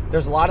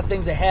 There's a lot of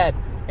things ahead,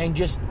 and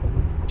just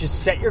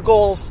set your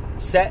goals.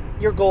 Set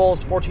your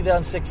goals for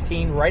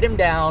 2016. Write them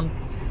down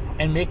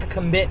and make a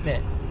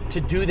commitment to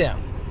do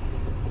them.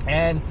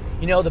 And,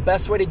 the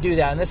best way to do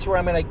that, and this is where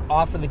I'm going to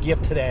offer the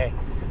gift today,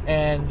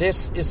 and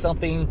this is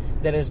something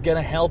that is going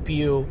to help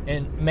you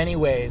in many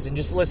ways. And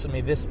just listen to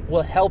me. This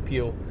will help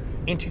you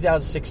in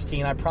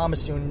 2016. I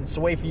promise you, and it's a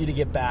way for you to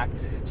get back.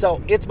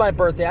 So it's my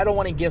birthday. I don't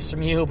want any gifts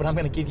from you, but I'm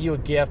going to give you a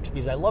gift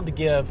because I love to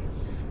give.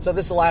 So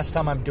this is the last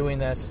time I'm doing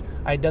this.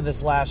 I had done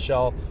this last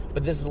show,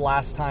 but this is the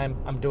last time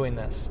I'm doing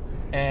this.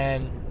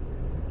 And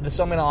this is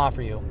what I'm going to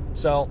offer you.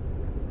 So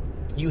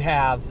you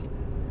have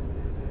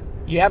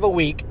a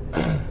week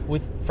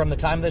from the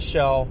time of this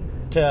show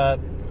to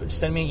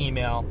send me an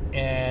email,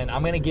 and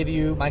I'm going to give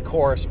you my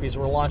course because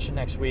we're launching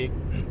next week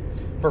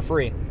for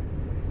free.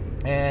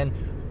 And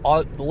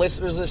all the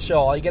listeners of this show,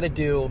 all you got to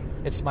do,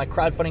 it's my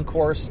crowdfunding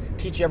course,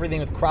 teach you everything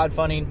with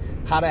crowdfunding,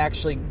 how to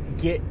actually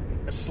get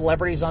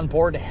celebrities on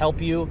board to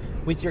help you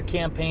with your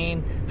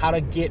campaign, how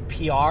to get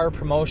PR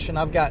promotion.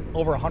 I've got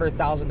over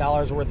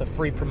 $100,000 worth of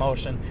free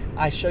promotion.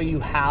 I show you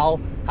how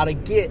to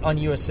get on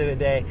USA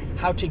Today,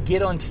 how to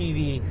get on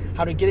TV,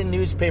 how to get in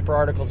newspaper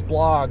articles,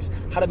 blogs,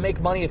 how to make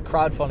money with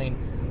crowdfunding.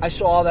 I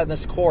show all that in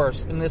this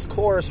course. In this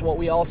course, what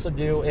we also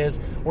do is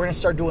we're going to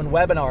start doing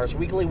webinars,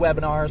 weekly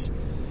webinars.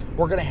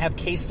 We're going to have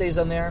case studies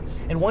on there.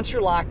 And once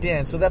you're locked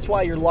in, so that's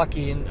why you're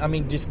lucky,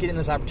 and just getting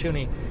this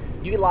opportunity,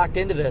 you get locked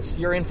into this,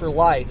 you're in for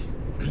life.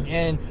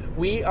 And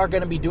we are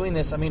going to be doing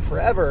this,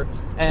 forever.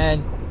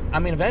 And,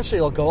 eventually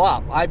it'll go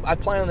up. I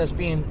plan on this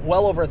being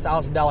well over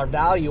 $1,000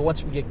 value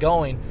once we get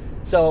going.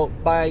 So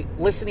by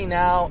listening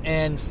now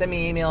and send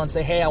me an email and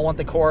say, hey, I want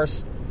the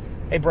course.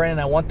 Hey, Brandon,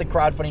 I want the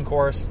crowdfunding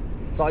course.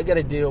 That's all you got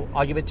to do.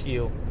 I'll give it to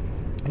you.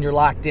 And you're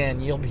locked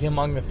in. You'll be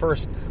among the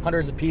first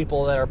hundreds of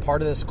people that are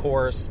part of this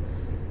course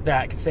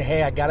that can say,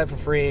 hey, I got it for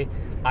free.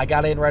 I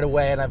got it in right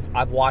away, and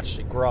I've watched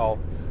it grow.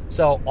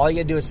 So all you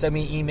got to do is send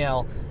me an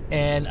email,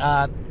 and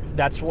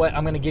that's what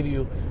I'm going to give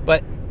you.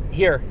 But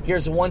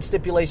here's the one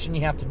stipulation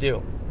you have to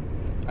do.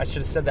 I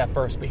should have said that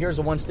first, but here's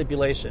the one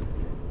stipulation.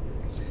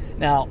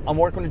 Now, I'm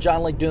working with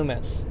John Lee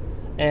Dumas,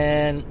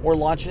 and we're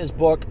launching his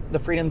book, The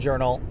Freedom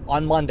Journal,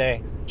 on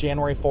Monday,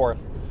 January 4th.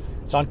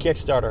 It's on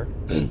Kickstarter.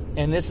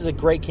 And this is a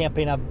great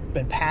campaign. I've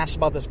been passionate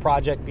about this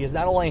project because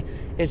not only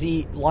is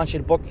he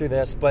launching a book through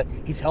this, but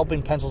he's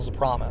helping Pencils of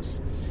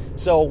Promise.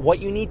 So what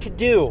you need to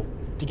do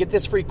to get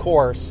this free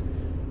course,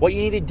 what you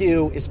need to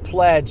do is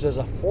pledge. There's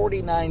a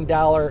 $39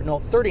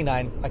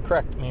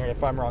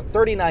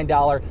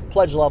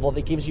 pledge level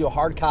that gives you a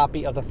hard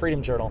copy of the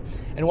Freedom Journal.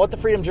 And what the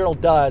Freedom Journal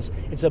does,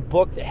 it's a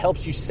book that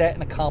helps you set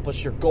and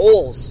accomplish your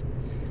goals.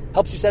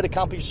 Helps you set and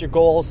accomplish your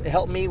goals. It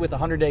helped me with a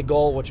 100-day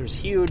goal, which was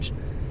huge.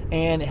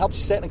 And it helps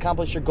you set and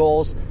accomplish your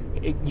goals.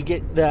 You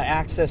get the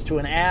access to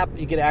an app,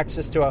 you get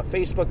access to a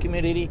Facebook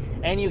community,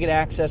 and you get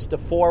access to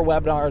 4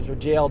 webinars with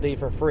JLD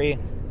for free.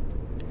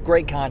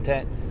 Great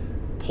content.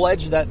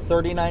 Pledge that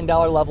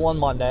 $39 level on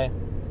Monday.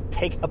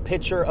 Take a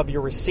picture of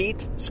your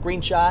receipt,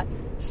 screenshot,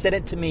 send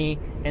it to me,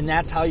 and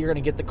that's how you're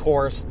going to get the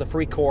course, the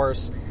free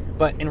course.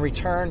 But in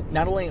return,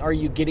 not only are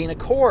you getting a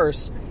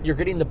course, you're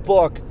getting the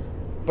book,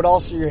 but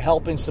also you're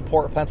helping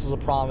support Pencils of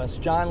Promise.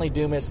 John Lee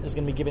Dumas is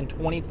going to be given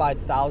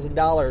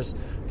 $25,000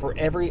 for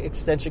every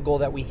extension goal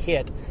that we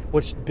hit,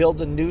 which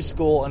builds a new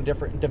school in a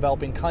different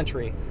developing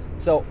country.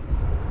 So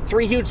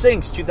 3 huge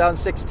things,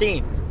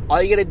 2016. All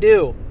you got to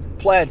do,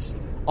 pledge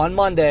on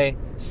Monday,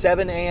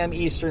 7 a.m.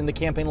 Eastern, the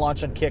campaign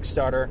launch on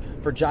Kickstarter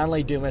for John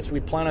Lee Dumas.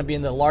 We plan on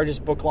being the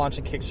largest book launch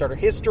in Kickstarter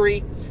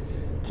history.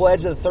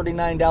 Pledge at the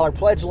 $39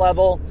 pledge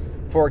level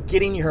for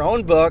getting your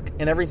own book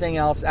and everything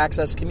else,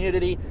 access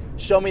community.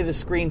 Show me the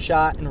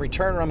screenshot. In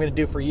return, what I'm going to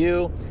do for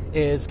you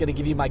is going to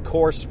give you my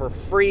course for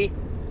free.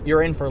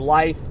 You're in for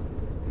life.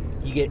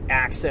 You get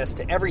access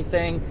to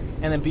everything.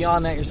 And then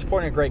beyond that, you're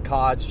supporting a great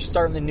cause. You're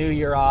starting the new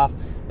year off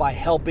by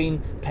helping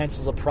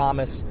Pencils of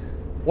Promise.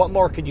 What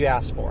more could you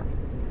ask for?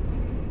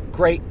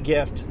 Great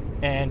gift.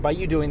 And by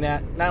you doing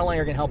that, not only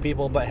are you going to help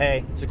people, but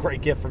hey, it's a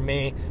great gift for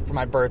me for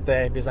my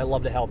birthday because I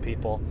love to help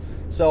people.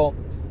 So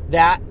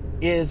that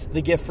is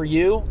the gift for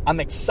you. I'm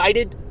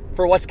excited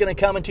for what's going to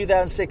come in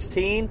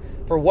 2016,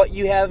 for what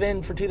you have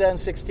in for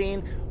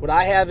 2016, what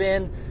I have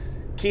in.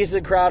 Keys to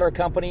the Crowd, our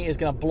company, is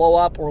going to blow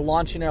up. We're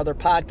launching our other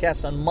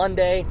podcast on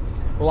Monday.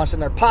 We're launching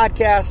their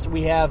podcast.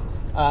 We have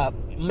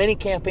many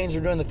campaigns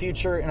we're doing in the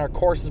future, and our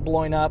course is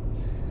blowing up.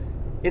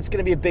 it's going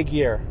to be a big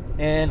year.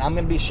 And I'm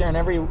going to be sharing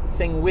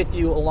everything with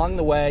you along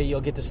the way.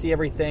 You'll get to see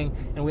everything.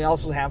 And we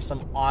also have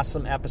some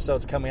awesome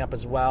episodes coming up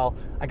as well.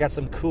 I got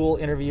some cool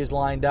interviews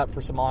lined up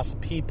for some awesome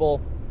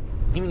people.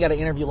 Even got an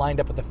interview lined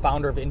up with the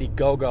founder of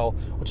Indiegogo,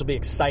 which will be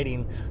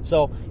exciting.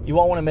 So you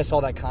won't want to miss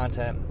all that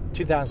content.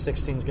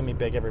 2016 is going to be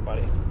big,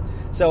 everybody.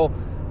 So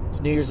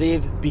it's New Year's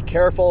Eve. Be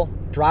careful.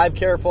 Drive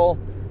careful.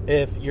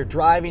 If you're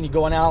driving, you're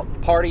going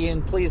out,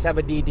 partying, please have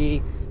a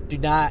DD.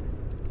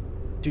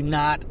 Do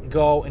not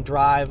go and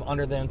drive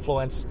under the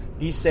influence.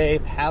 Be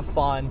safe, have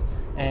fun,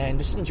 and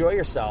just enjoy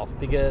yourself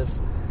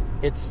because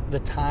it's the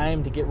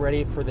time to get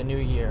ready for the new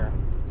year.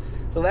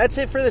 So that's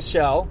it for the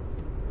show.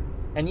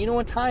 And you know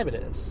what time it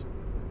is.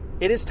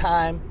 It is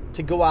time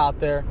to go out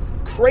there,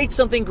 create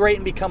something great,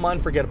 and become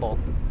unforgettable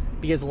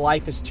because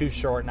life is too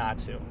short not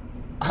to.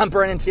 I'm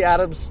Brennan T.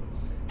 Adams.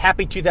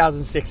 Happy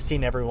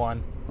 2016,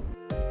 everyone.